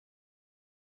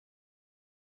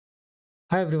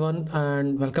Hi everyone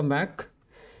and welcome back.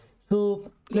 So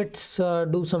let's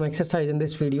do some exercise in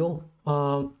this video,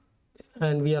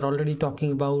 and we are already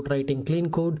talking about writing clean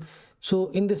code. So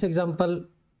in this example,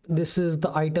 this is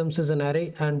the items as an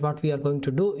array, and what we are going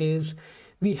to do is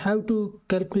we have to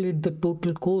calculate the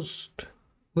total cost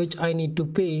which I need to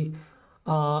pay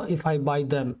if I buy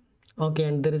them. Okay,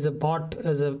 and there is a bought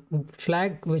as a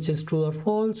flag which is true or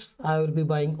false. I will be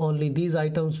buying only these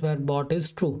items where bought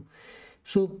is true.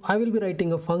 So I will be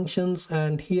writing a functions,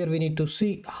 and here we need to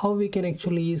see how we can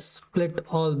actually split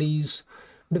all these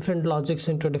different logics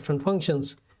into different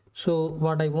functions. So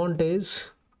what I want is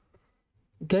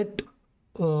get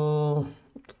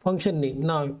function name.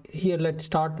 Now here let's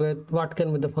start with what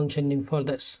can be the function name for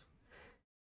this.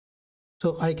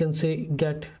 So I can say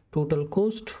get total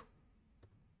cost.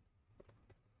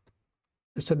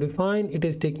 So define it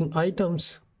is taking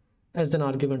items as an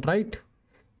argument, right?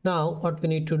 Now what we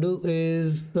need to do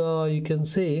is you can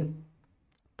say,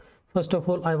 first of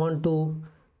all, I want to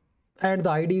add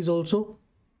the IDs also.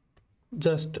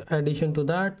 Just addition to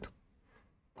that,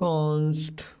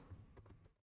 const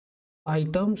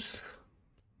items,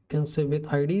 you can say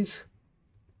with IDs.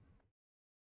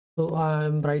 So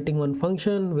I'm writing one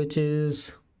function which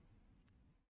is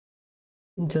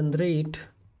generate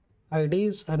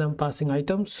IDs, and I'm passing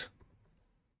items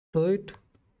to it.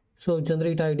 So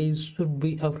generate IDs should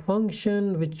be a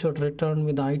function which should return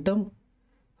with the item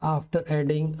after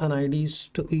adding an IDs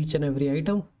to each and every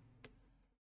item.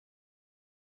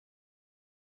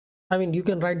 I mean, you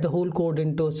can write the whole code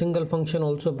into a single function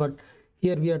also, but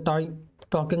here we are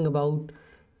talking about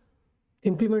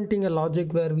implementing a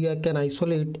logic where we can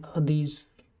isolate these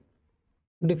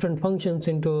different functions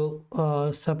into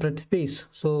a separate space.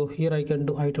 So here I can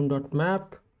do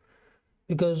item.map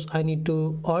because I need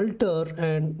to alter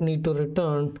and need to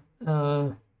return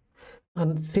a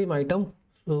same item.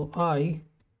 So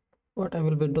what I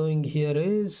will be doing here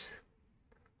is,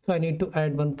 so I need to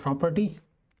add one property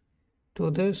to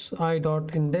this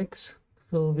i.index.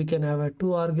 So we can have a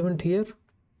two argument here,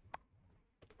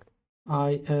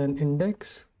 I and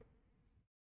index.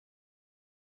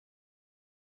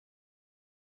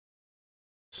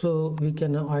 So we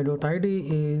can have i.id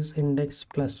is index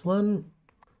plus 1,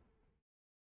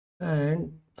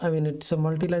 and I mean it's a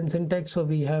multi-line syntax, so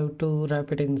we have to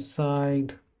wrap it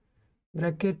inside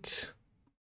brackets.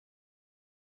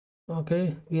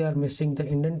 Okay, we are missing the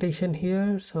indentation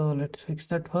here, so let's fix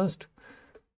that first.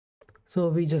 So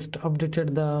we just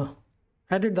added the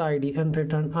ID and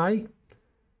return I.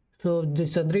 So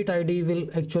this generate ID will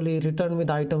actually return with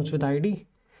items with ID.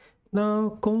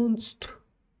 Now const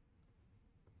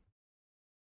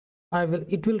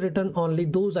it will return only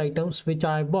those items which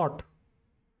I bought,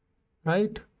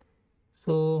 right?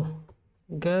 So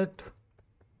get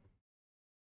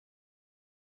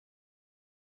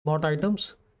bought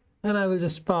items, and I will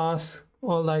just pass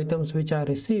all the items which I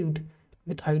received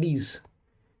with IDs.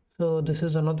 So this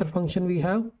is another function we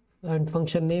have, and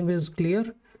function name is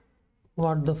clear.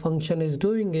 What the function is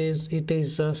doing is it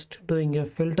is just doing a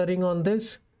filtering on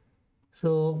this,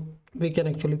 so we can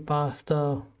actually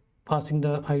passing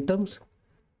the items,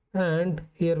 and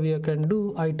here we can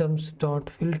do items dot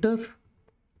filter,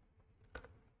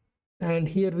 and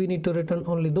here we need to return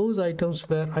only those items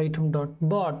where item dot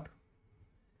bought,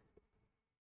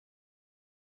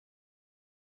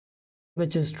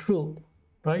 which is true,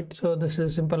 right? So this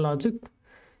is simple logic.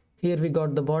 Here we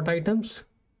got the bought items,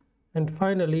 and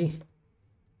finally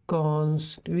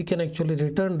const, we can actually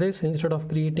return this instead of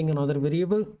creating another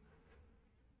variable.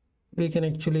 We can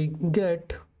actually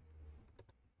get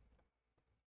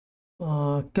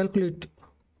calculate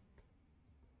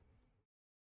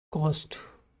cost.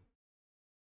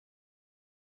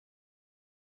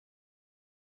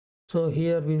 So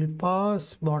here we will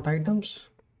pass bought items.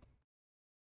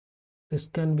 This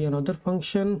can be another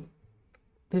function.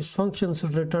 This function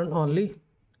should return only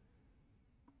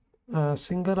a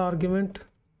single argument,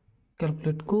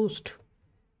 calculate cost.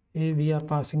 We are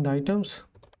passing the items.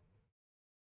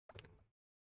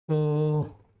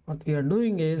 So what we are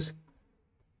doing is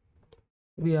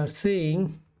we are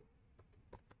saying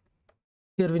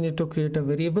here we need to create a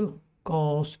variable,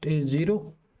 cost is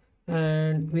 0,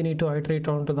 and we need to iterate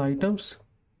onto the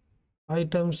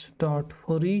items dot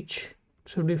for each.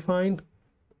 So define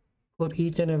for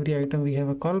each and every item we have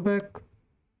a callback.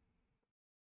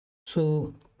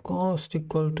 So cost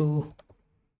equal to,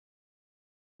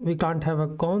 we can't have a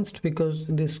const because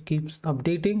this keeps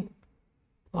updating,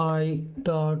 I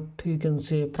dot, you can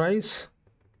say price.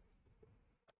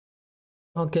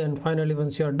 Okay, and finally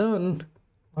once you are done,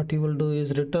 what you will do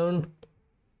is return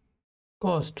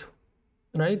cost,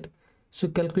 right? So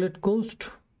calculate cost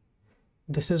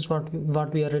this is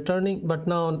what we are returning. But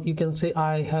now you can say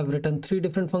I have written 3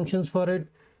 different functions for it,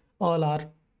 all are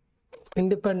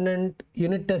independent,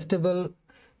 unit testable.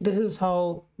 This is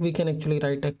how we can actually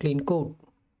write a clean code,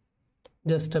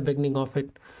 just a beginning of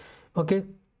it. Okay,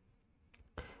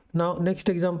 now next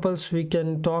examples we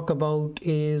can talk about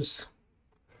is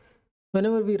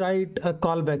whenever we write a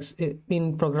callbacks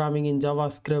in programming in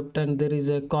JavaScript and there is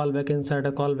a callback inside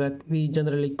a callback, we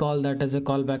generally call that as a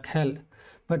callback hell.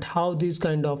 But how these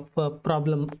kind of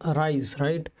problem arise,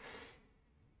 right?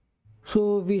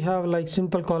 So we have like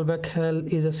simple callback hell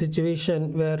is a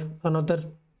situation where another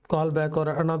callback or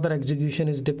another execution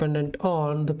is dependent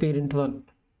on the parent one,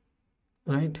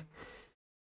 right?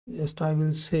 Just I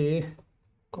will say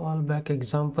callback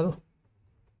example,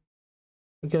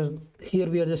 because here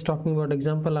we are just talking about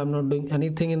example. I'm not doing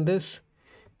anything in this.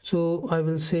 So I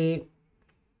will say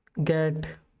get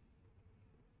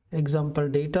example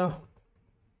data.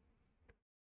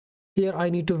 Here I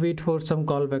need to wait for some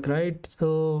callback, right?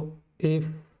 So if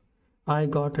I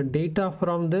got a data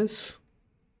from this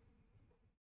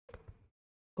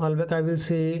callback, I will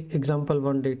say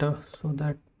example1 data, so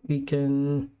that we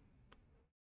can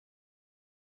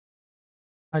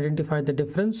identify the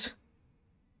difference.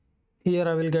 Here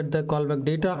I will get the callback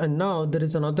data, and now there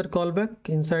is another callback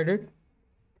inside it,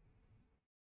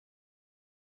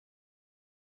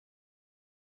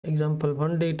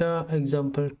 example1 data,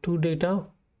 example2 data,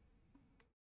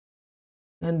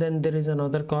 and then there is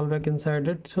another callback inside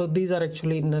it. So these are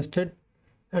actually nested,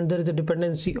 and there is a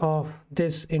dependency of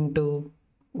this into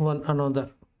one another.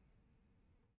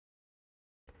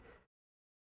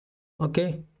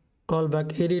 Okay,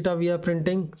 callback a data we are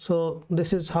printing. So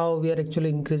this is how we are actually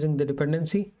increasing the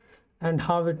dependency, and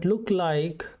how it look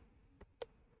like.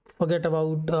 Forget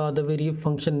about the very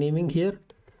function naming here,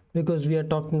 because we are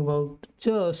talking about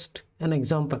just an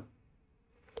example,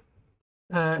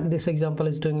 and this example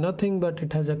is doing nothing, but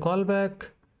it has a callback,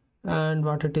 and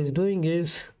what it is doing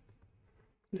is,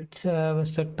 let's have a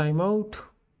set timeout,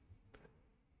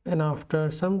 and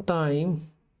after some time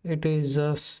it is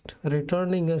just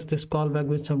returning us this callback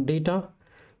with some data,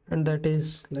 and that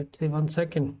is, let's say, 1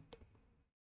 second.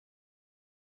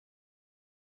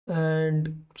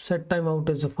 And set timeout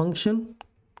is a function,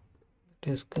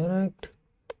 it is correct.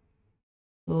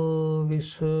 So we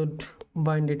should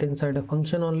bind it inside a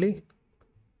function only,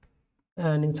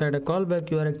 and inside a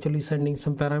callback you are actually sending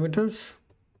some parameters.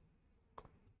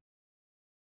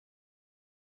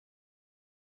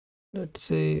 Let's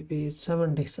say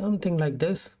b70, something like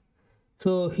this.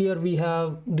 So here we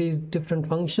have these different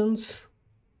functions,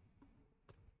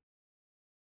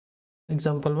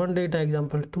 example1 data,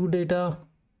 example2 data,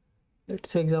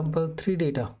 let's say example3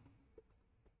 data.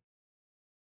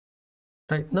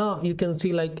 Right now you can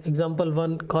see like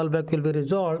example1 callback will be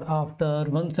resolved after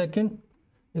 1 second,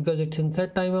 because it's in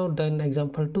set timeout, then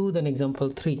example2, then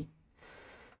example3.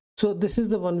 So this is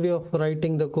the one way of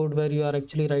writing the code, where you are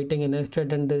actually writing a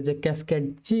nested and there's a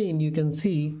cascade chain. You can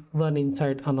see one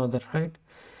inside another, right?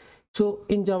 So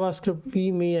in JavaScript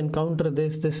we may encounter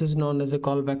this. This is known as a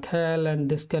callback hell, and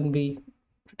this can be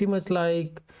pretty much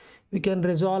like we can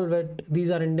resolve it. These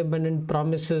are independent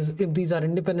promises. If these are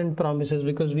independent promises,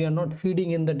 because we are not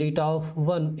feeding in the data of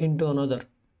one into another.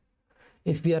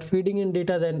 If we are feeding in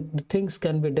data, then the things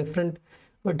can be different,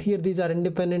 but here these are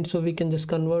independent, so we can just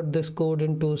convert this code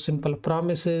into simple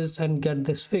promises and get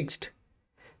this fixed.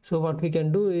 So what we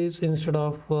can do is, instead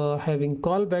of having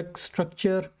callback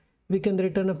structure, we can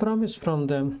return a promise from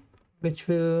them, which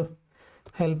will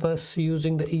help us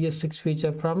using the ES6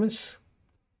 feature promise,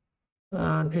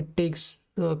 and it takes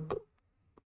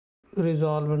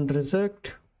resolve and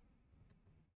reject.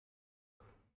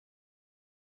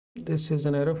 This is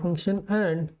an arrow function,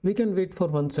 and we can wait for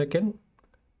 1 second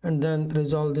and then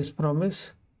resolve this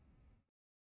promise,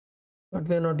 but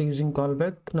we are not using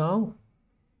callback now,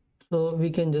 so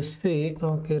we can just say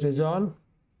okay, resolve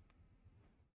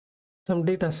some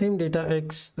data, same data,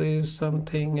 x is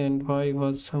something and y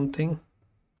was something.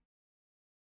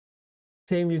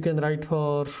 Same you can write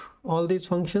for all these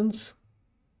functions.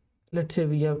 Let's say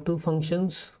we have 2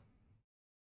 functions.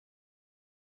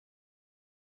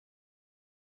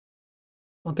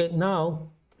 Okay, now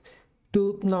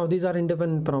these are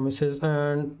independent promises,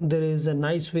 and there is a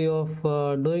nice way of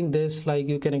doing this. Like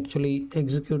you can actually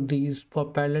execute these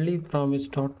for parallelly.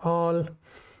 Promise.all,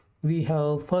 we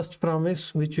have first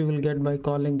promise, which we will get by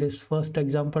calling this first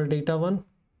example data one.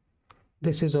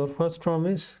 This is our first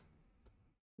promise.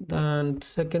 Then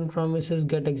second promise is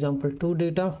get example2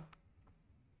 data,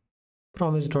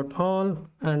 promise.all,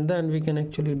 and then we can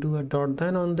actually do a dot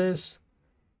then on this.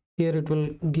 Here it will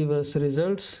give us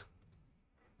results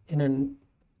in an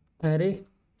array,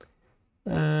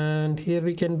 and here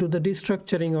we can do the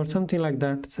destructuring or something like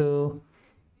that. So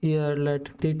here let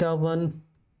data1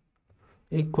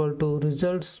 equal to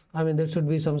results. I mean, there should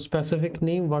be some specific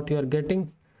name what you are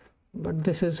getting, but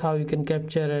this is how you can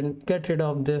capture and get rid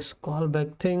of this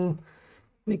callback thing.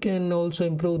 We can also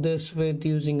improve this with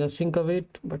using a sync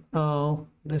await, but now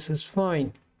this is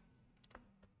fine.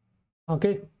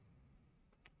 Okay,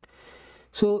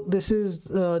 so this is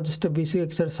just a basic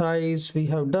exercise we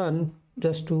have done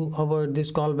just to avoid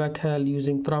this callback hell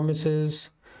using promises.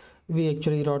 We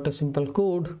actually wrote a simple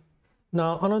code.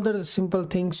 Now another simple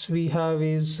things we have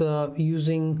is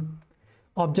using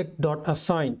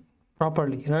object.assign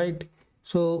properly, right?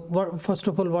 So first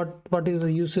of all, what is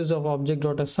the uses of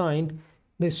object.assign?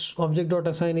 This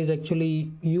object.assign is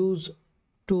actually used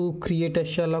to create a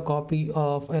shell copy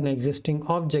of an existing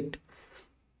object.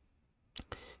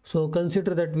 So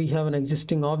consider that we have an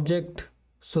existing object.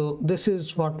 So this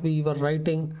is what we were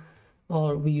writing,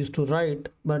 or we used to write,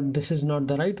 but this is not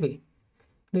the right way.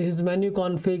 This is the menu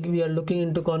config. We are looking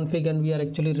into config and we are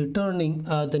actually returning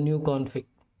the new config,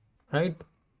 right?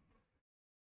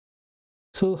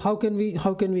 So how can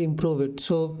we improve it?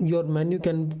 So your menu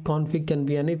config can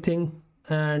be anything,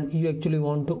 and you actually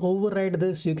want to override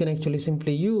this, you can actually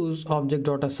simply use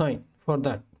object.assign for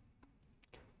that,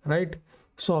 right?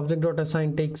 So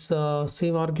object.assign takes the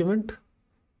same argument.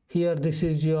 Here this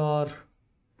is your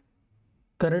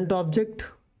current object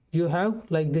you have,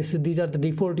 like this, these are the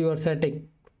default you are setting.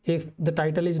 If the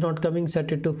title is not coming,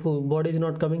 set it to full. Body is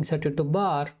not coming, set it to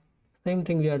bar. Same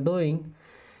thing we are doing.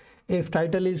 If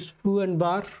title is foo and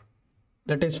bar,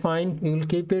 that is fine, we will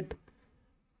keep it.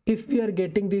 If we are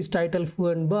getting this title foo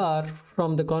and bar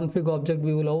from the config object,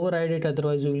 we will override it,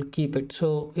 otherwise we will keep it.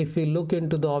 So if we look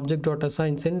into the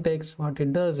object.assign syntax, what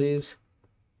it does is,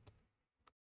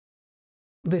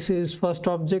 this is first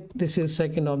object, this is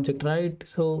second object, right?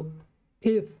 So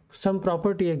if some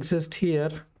property exists here,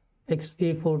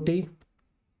 a40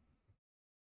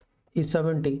 is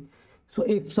 70, so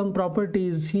if some property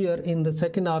is here in the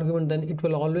second argument, then it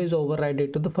will always override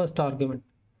it to the first argument.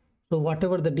 So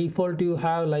whatever the default you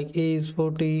have, like A is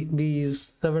 40, B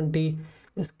is 70,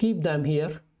 just keep them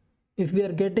here. If we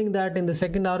are getting that in the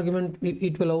second argument,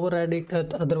 it will override it,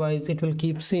 otherwise it will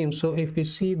keep same. So if we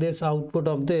see this output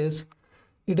of this,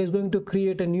 it is going to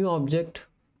create a new object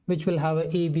which will have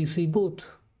a B, C both,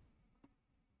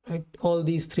 right? All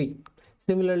these three.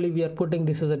 Similarly, we are putting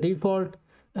this as a default,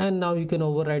 and now you can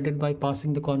override it by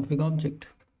passing the config object.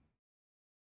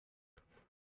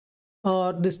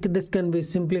 Or this can be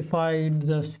simplified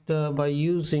just by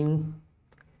using,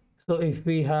 so if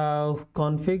we have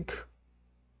config,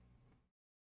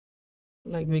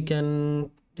 like we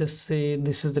can just say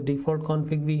this is the default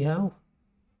config we have.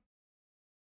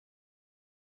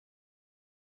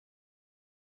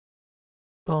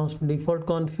 Const default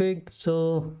config.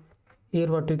 So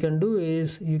here what you can do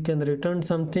is you can return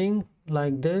something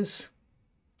like this.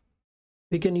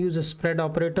 We can use a spread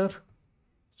operator.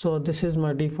 So this is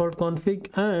my default config,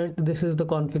 and this is the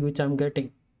config which I'm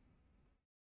getting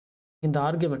in the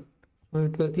argument. So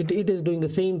it is doing the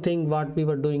same thing what we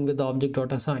were doing with the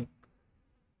object.assign.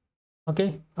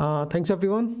 Okay, thanks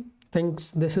everyone.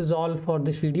 Thanks. This is all for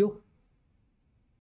this video.